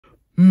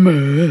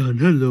Man,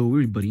 hello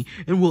everybody,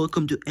 and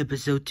welcome to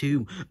episode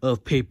 2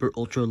 of Paper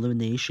Ultra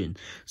Elimination.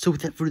 So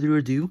without further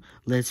ado,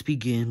 let's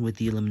begin with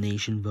the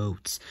elimination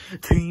votes.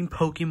 Team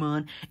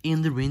Pokemon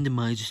and the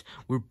Randomizers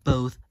were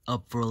both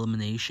up for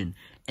elimination,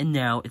 and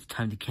now it's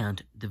time to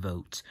count the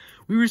votes.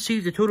 We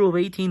received a total of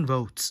 18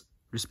 votes,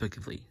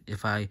 respectively.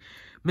 If I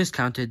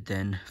miscounted,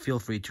 then feel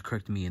free to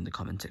correct me in the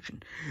comment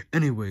section.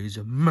 Anyways,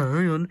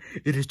 man,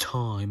 it is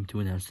time to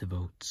announce the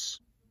votes.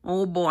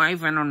 Oh boy,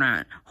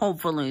 Venonat.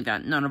 Hopefully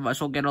that none of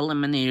us will get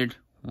eliminated.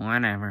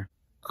 Whatever.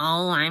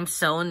 Oh, I'm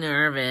so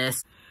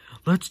nervous.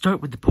 Let's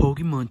start with the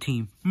Pokemon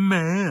team.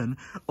 Man,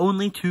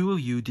 only 2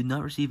 of you did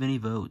not receive any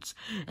votes.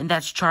 And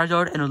that's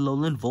Charizard and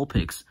Alolan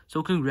Vulpix.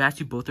 So congrats,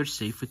 you both are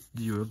safe with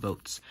 0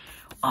 votes.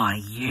 Aw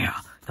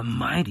yeah, the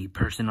mighty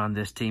person on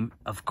this team,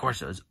 of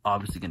course, is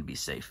obviously going to be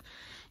safe.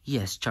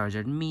 Yes,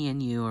 Charizard, me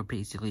and you are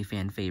basically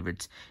fan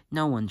favorites.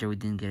 No wonder we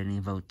didn't get any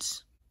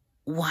votes.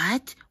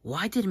 What?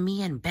 Why did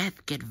me and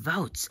Beth get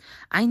votes?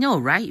 I know,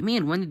 right? Me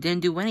and Wendy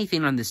didn't do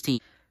anything on this team.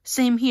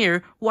 Same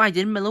here. Why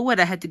did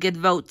Meloetta have to get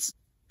votes?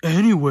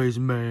 Anyways,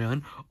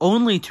 man,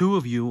 only 2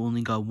 of you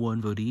only got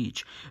 1 vote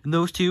each. And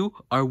those 2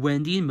 are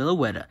Wendy and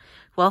Meloetta.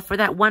 Well, for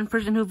that one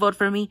person who voted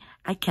for me,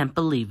 I can't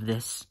believe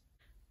this.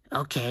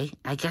 Okay,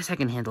 I guess I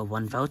can handle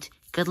 1 vote.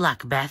 Good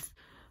luck, Beth.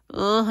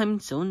 Oh, I'm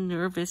so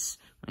nervous.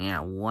 Yeah,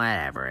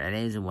 whatever. It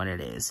is what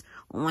it is.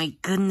 Oh my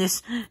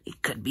goodness.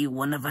 It could be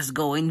one of us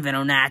going,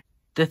 Venonat.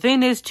 The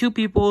thing is, 2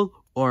 people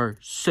are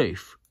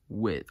safe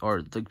with,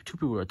 or the 2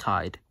 people are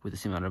tied with the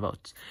same amount of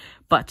votes.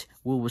 But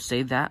we will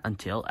say that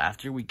until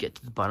after we get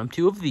to the bottom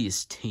 2 of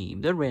this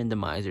team, the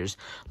Randomizers.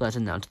 Let's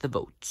announce the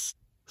votes.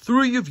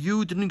 3 of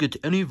you didn't get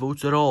any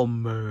votes at all,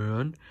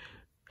 man.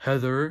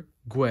 Heather,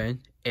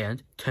 Gwen,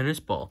 and Tennis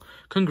Ball.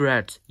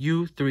 Congrats,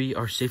 you 3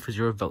 are safe with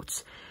 0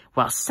 votes.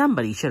 Well,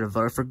 somebody should have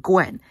voted for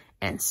Gwen,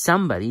 and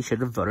somebody should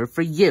have voted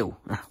for you.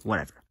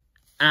 Whatever.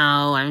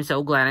 Oh, I'm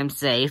so glad I'm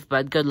safe,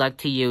 but good luck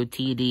to you,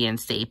 TD and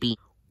Stapy.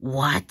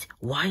 What?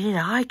 Why did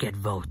I get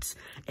votes?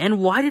 And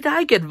why did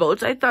I get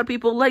votes? I thought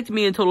people liked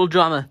me in Total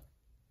Drama.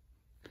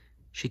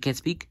 She can't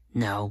speak?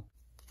 No.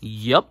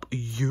 Yup,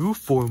 you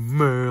 4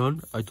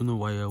 man. I don't know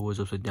why I was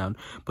upside down,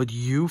 but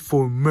you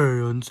 4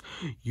 mans.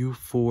 You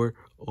 4,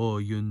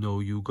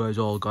 you guys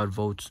all got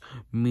votes,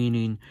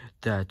 meaning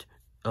that,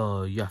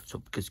 yeah,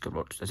 so kids got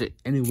votes. That's it.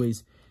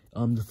 Anyways,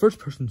 the first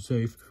person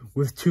safe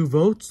with 2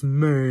 votes,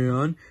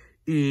 man,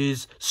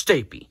 is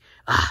Stapy.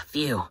 Ah,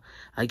 phew.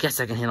 I guess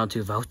I can handle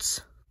 2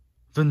 votes.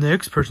 The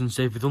next person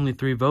safe with only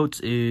 3 votes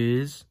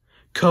is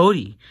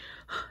Cody.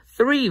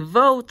 3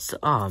 votes?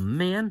 Aw,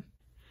 man.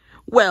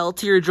 Well,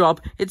 Teardrop,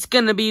 it's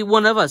gonna be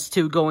one of us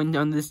 2 going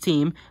on this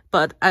team,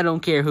 but I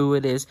don't care who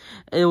it is.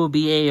 It will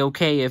be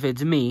a-okay if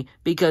it's me,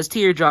 because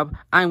Teardrop,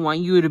 I want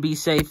you to be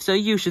safe, so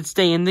you should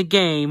stay in the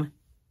game.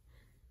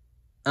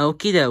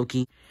 Okie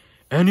dokie.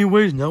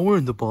 Anyways, now we're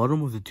in the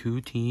bottom of the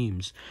 2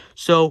 teams.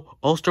 So,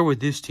 I'll start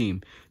with this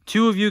team.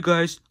 2 of you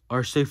guys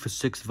are safe with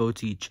 6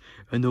 votes each.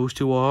 And those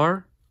 2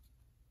 are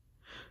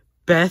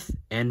Beth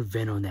and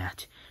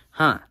Venonat.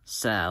 Huh,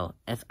 so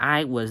if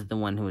I was the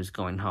one who was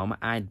going home,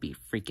 I'd be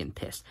freaking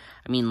pissed.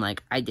 I mean,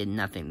 like, I did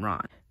nothing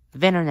wrong.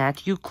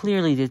 Venonat, you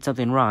clearly did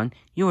something wrong.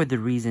 You're the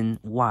reason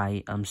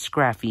why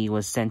Scraffy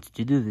was sent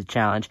to do the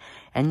challenge,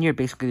 and you're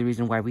basically the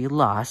reason why we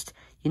lost.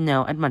 You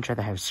know, I'd much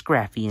rather have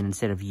Scraffy in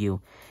instead of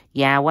you.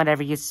 Yeah,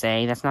 whatever you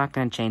say, that's not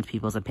going to change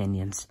people's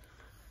opinions.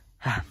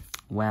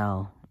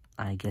 Well,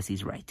 I guess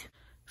he's right.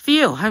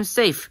 Phew, I'm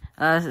safe.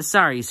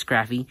 Sorry,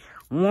 Scraffy.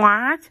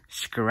 What?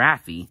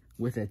 Scraffy,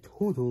 with a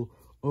total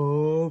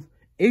of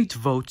 8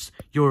 votes,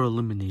 you're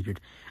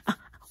eliminated.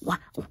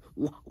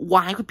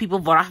 Why would people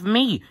vote off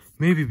me?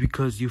 Maybe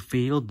because you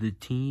failed the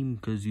team,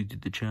 because you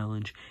did the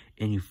challenge,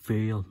 and you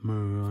failed,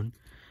 man.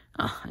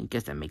 I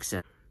guess that makes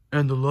sense.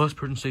 And the last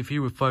person safe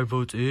here with 5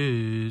 votes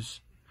is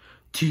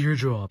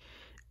Teardrop.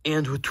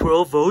 And with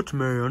 12 votes,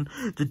 man,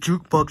 the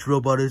jukebox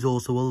robot is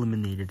also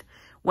eliminated.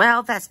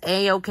 Well, that's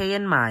a-okay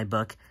in my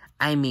book.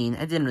 I mean,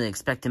 I didn't really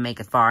expect to make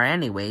it far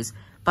anyways.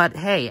 But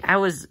hey,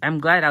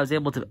 I'm glad I was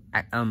able to,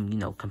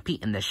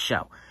 compete in this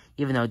show,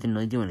 even though I didn't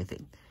really do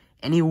anything.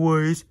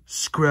 Anyways,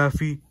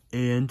 Scraffy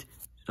and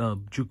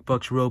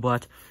Jukebox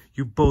Robot,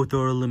 you both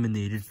are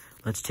eliminated.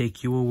 Let's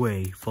take you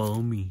away.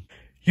 Follow me.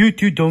 You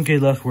 2 don't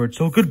get last word,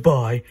 so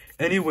goodbye.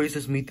 Anyways,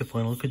 let's meet the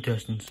final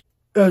contestants.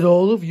 As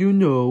all of you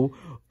know,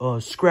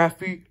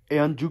 Scraffy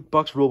and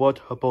Jukebox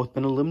Robot have both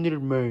been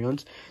eliminated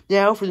Marions.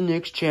 Now for the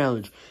next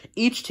challenge.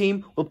 Each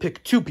team will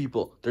pick 2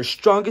 people. Their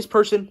strongest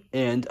person,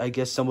 and I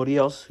guess somebody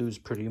else who's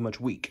pretty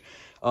much weak.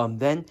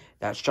 Then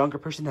that stronger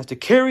person has to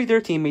carry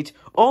their teammates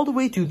all the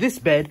way to this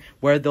bed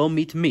where they'll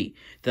meet me.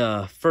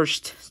 The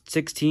first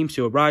 6 teams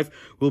to arrive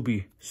will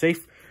be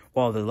safe,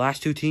 while the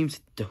last 2 teams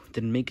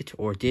didn't make it,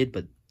 or did,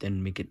 but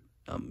didn't make it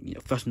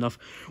fast enough,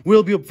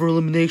 will be up for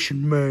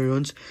elimination,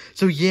 Marions.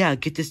 So yeah,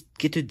 get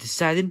to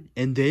deciding,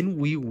 and then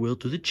we will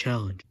do the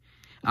challenge.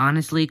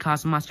 Honestly,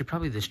 Cosmos, you're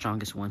probably the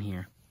strongest one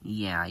here.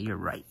 Yeah, you're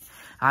right.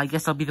 I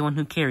guess I'll be the one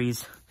who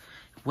carries.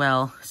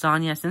 Well,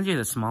 Sonya, since you're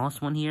the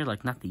smallest one here,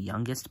 like not the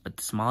youngest, but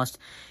the smallest,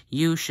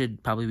 you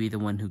should probably be the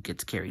one who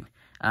gets carried.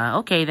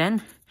 Okay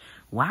then.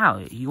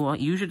 Wow,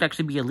 you should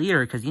actually be a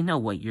leader because you know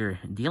what you're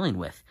dealing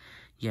with.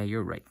 Yeah,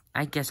 you're right.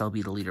 I guess I'll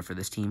be the leader for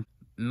this team.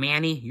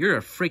 Manny, you're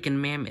a freaking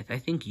mammoth. I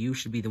think you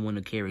should be the one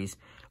who carries.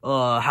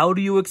 How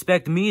do you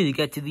expect me to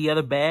get to the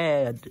other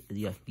bed?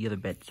 Yeah, the other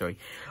bed, sorry.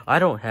 I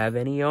don't have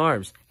any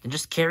arms. And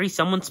just carry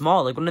someone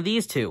small, like one of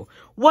these two.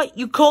 What,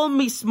 you calling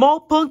me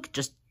small, punk?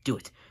 Just do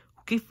it.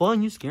 Okay,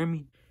 fine, you scare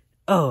me.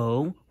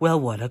 Oh, well,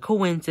 what a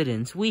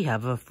coincidence. We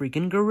have a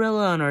freaking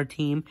gorilla on our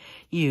team.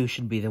 You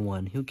should be the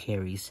one who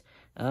carries.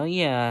 Oh,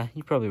 yeah,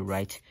 you're probably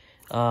right.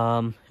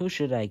 Who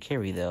should I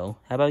carry, though?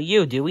 How about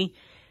you, Dewey?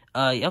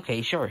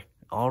 Okay, sure.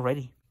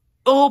 Alrighty.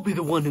 I'll be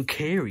the one who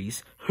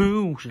carries.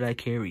 Who should I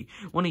carry?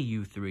 One of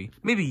you three.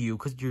 Maybe you,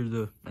 because you're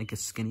the, I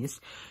guess, skinniest.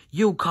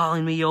 You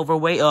calling me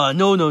overweight?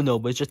 No,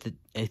 but it's just that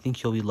I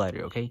think you'll be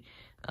lighter, okay?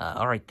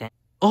 Alright then.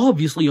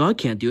 Obviously, I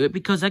can't do it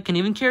because I can't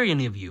even carry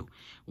any of you.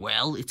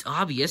 Well, it's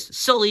obvious.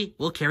 Sully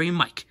will carry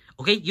Mike.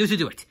 Okay, you two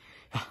do it.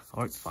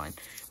 Alright, fine.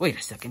 Wait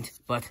a second,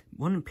 but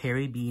wouldn't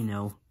Perry be, you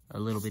know, a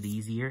little bit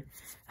easier?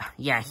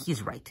 Yeah,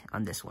 he's right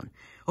on this one.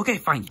 Okay,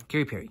 fine.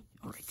 Carry Perry.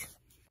 Alright.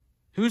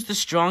 Who's the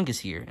strongest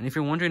here? And if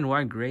you're wondering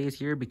why Gray is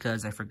here,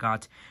 because I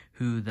forgot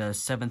who the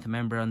 7th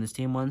member on this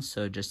team was,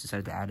 so just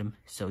decided to add him.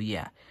 So,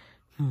 yeah.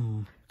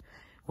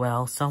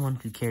 Well, someone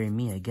could carry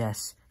me, I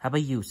guess. How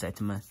about you,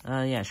 Saitama?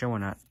 Yeah, sure, why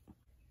not?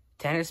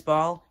 Tennis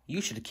ball, you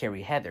should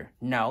carry Heather.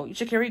 No, you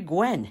should carry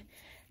Gwen.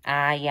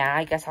 Yeah,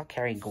 I guess I'll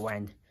carry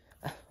Gwen.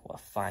 Well,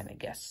 fine, I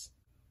guess.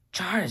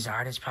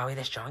 Charizard is probably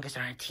the strongest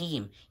on our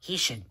team. He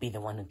should be the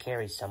one who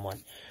carries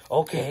someone.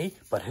 Okay,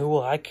 but who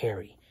will I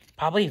carry?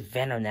 Probably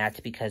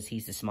Venonat because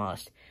he's the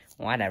smallest.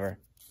 Whatever.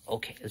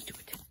 Okay, let's do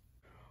it.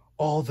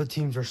 All the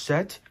teams are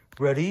set.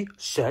 Ready,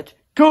 set,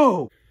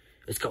 go!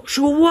 Let's go.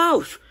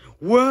 Whoa!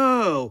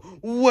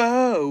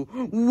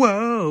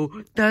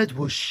 Whoa! That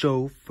was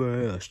so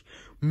fast.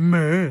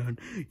 Man,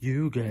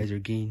 you guys are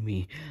getting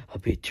me a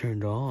bit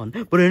turned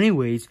on. But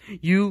anyways,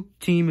 you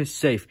team is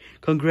safe.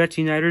 Congrats,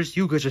 Uniters,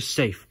 you guys are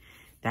safe.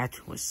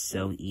 That was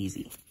so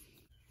easy.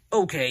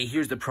 Okay,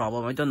 here's the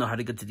problem. I don't know how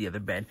to get to the other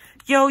bed.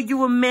 Yo,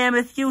 you a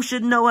mammoth. You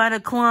should know how to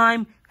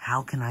climb.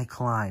 How can I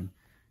climb?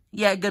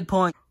 Yeah, good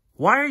point.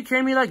 Why are you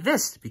carrying me like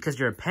this? Because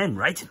you're a pen,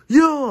 right?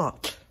 Yeah!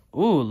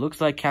 Ooh, looks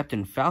like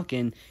Captain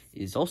Falcon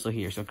is also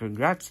here. So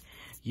congrats.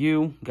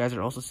 You guys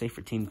are also safe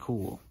for Team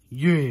Cool.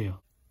 Yeah.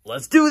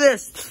 Let's do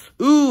this!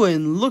 Ooh,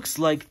 and looks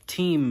like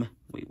Team...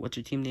 Wait, what's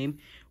your team name?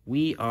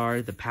 We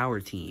are the Power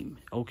Team.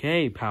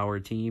 Okay, Power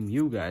Team,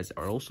 you guys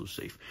are also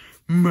safe.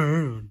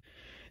 Man.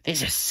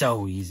 This is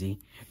so easy.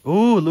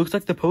 Ooh, looks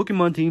like the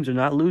Pokemon teams are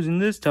not losing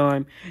this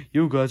time.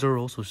 You guys are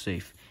also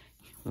safe.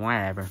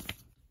 Whatever.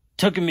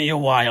 Took me a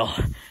while,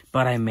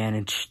 but I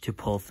managed to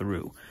pull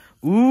through.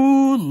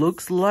 Ooh,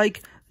 looks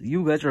like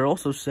you guys are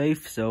also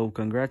safe. So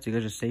congrats, you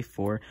guys are safe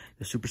for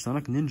the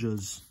Supersonic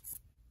Ninjas.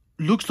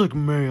 Looks like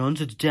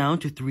Marion's it's down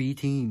to 3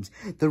 teams.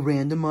 The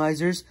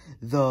Randomizers,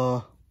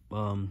 the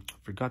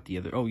forgot the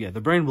other. Oh yeah,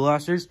 the Brain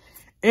Blasters,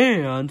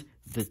 and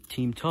the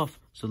Team Tough.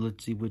 So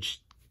let's see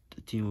which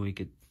team we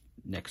get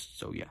next.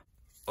 So yeah.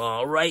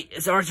 Alright,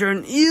 it's our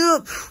turn.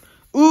 Yep.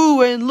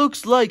 Ooh, and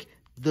looks like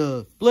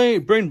the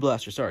Brain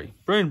Blasters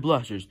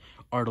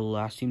are the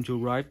last team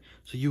to arrive.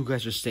 So you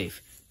guys are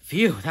safe.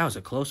 Phew, that was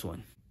a close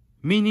one.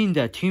 Meaning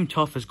that Team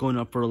Tough is going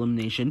up for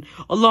elimination,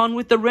 along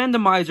with the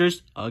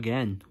Randomizers.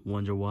 Again,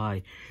 wonder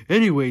why.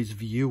 Anyways,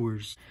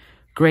 viewers.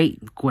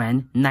 Great,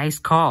 Gwen. Nice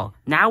call.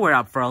 Now we're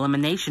up for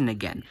elimination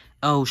again.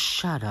 Oh,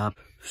 shut up.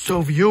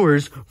 So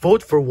viewers,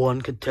 vote for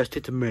one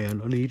contested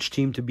man on each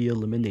team to be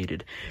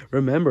eliminated.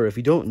 Remember, if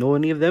you don't know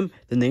any of them,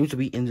 the names will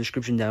be in the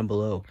description down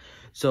below.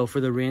 So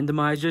for the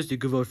Randomizers, you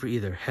can vote for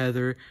either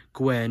Heather,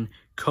 Gwen,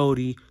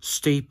 Cody,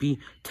 Stapy,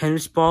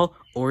 Tennis Ball,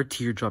 or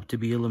Teardrop to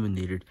be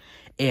eliminated.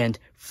 And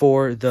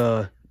for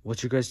the,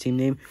 what's your guys' team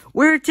name?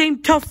 We're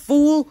Team Tough,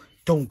 fool!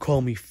 Don't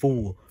call me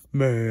fool,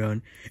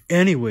 man.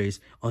 Anyways,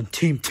 on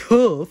Team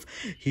Tough,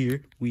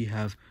 here we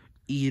have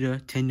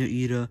Tenya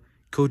Iida,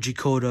 Koji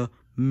Koda,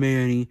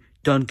 Manny,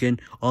 Duncan,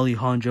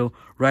 Alejandro,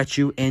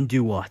 Raichu, and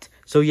Dewott.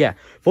 So yeah,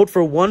 vote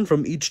for one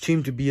from each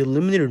team to be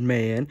eliminated,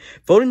 man.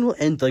 Voting will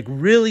end like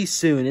really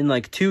soon, in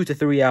like 2 to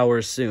 3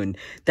 hours soon.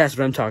 That's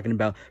what I'm talking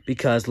about,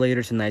 because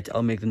later tonight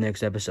I'll make the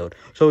next episode.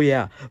 So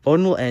yeah,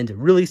 voting will end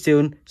really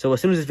soon. So as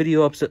soon as this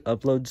video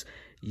uploads,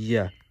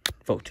 yeah,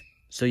 vote.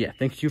 So yeah,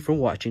 thank you for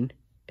watching,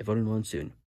 and voting will end soon.